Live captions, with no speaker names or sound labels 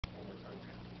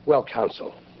Well,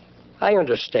 counsel, I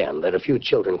understand that a few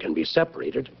children can be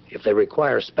separated if they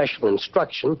require special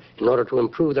instruction in order to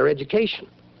improve their education.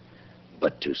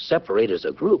 But to separate as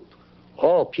a group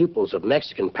all pupils of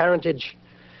Mexican parentage,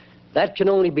 that can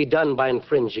only be done by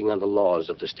infringing on the laws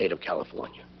of the state of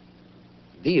California.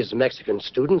 These Mexican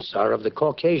students are of the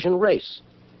Caucasian race.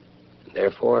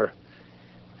 Therefore,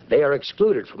 they are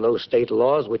excluded from those state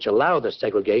laws which allow the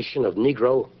segregation of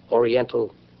Negro,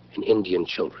 Oriental, and Indian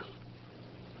children.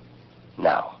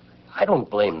 Now, I don't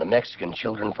blame the Mexican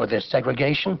children for this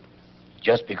segregation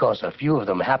just because a few of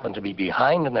them happen to be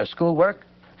behind in their schoolwork.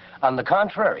 On the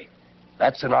contrary,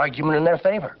 that's an argument in their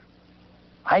favor.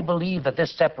 I believe that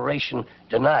this separation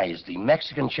denies the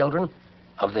Mexican children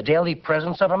of the daily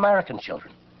presence of American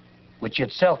children, which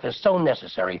itself is so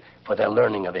necessary for their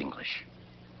learning of English.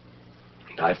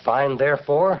 And I find,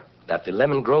 therefore, that the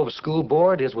Lemon Grove School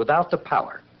Board is without the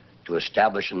power to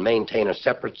establish and maintain a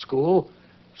separate school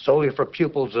solely for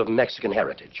pupils of Mexican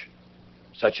heritage.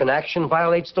 Such an action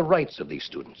violates the rights of these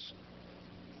students.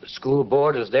 The school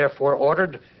board is therefore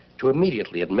ordered to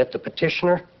immediately admit the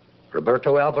petitioner,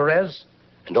 Roberto Alvarez,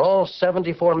 and all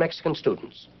 74 Mexican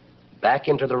students back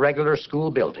into the regular school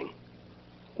building,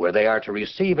 where they are to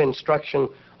receive instruction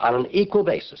on an equal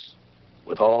basis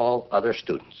with all other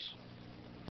students.